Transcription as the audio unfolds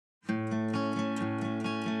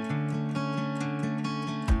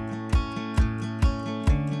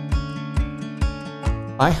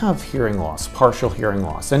I have hearing loss, partial hearing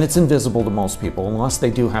loss, and it's invisible to most people unless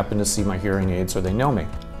they do happen to see my hearing aids or they know me.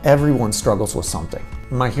 Everyone struggles with something.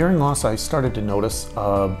 My hearing loss I started to notice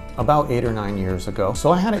about 8 or 9 years ago,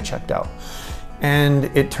 so I had it checked out.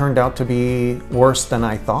 And it turned out to be worse than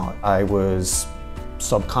I thought. I was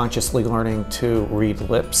subconsciously learning to read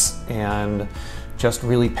lips and just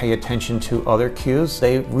really pay attention to other cues.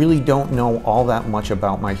 They really don't know all that much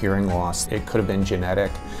about my hearing loss. It could have been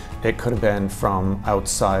genetic. It could have been from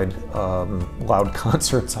outside loud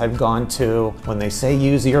concerts I've gone to. When they say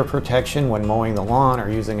use ear protection when mowing the lawn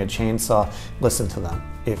or using a chainsaw, listen to them.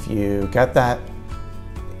 If you get that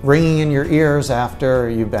ringing in your ears after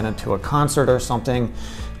you've been into a concert or something,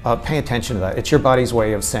 pay attention to that. It's your body's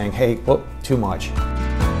way of saying, hey, whoop, too much.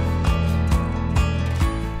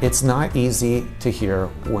 It's not easy to hear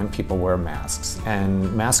when people wear masks,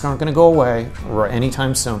 and masks aren't going to go away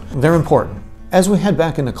anytime soon. They're important. As we head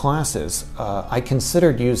back into classes, I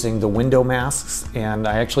considered using the window masks, and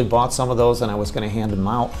I actually bought some of those and I was going to hand them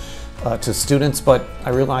out to students, but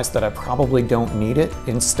I realized that I probably don't need it.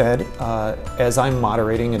 Instead, as I'm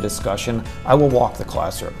moderating a discussion, I will walk the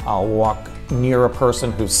classroom. I'll walk near a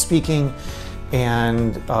person who's speaking,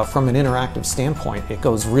 and from an interactive standpoint, it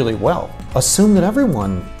goes really well. Assume that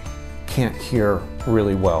everyone can't hear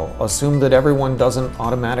really well. Assume that everyone doesn't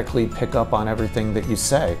automatically pick up on everything that you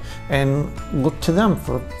say, and look to them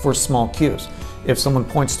for small cues. If someone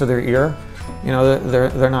points to their ear, you know,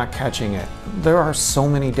 they're not catching it. There are so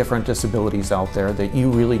many different disabilities out there that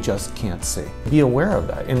you really just can't see. Be aware of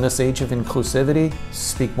that. In this age of inclusivity,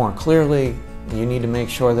 speak more clearly. You need to make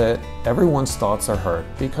sure that everyone's thoughts are heard,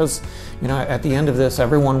 because, you know, at the end of this,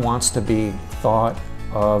 everyone wants to be thought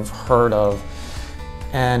of, heard of,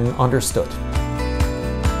 and understood.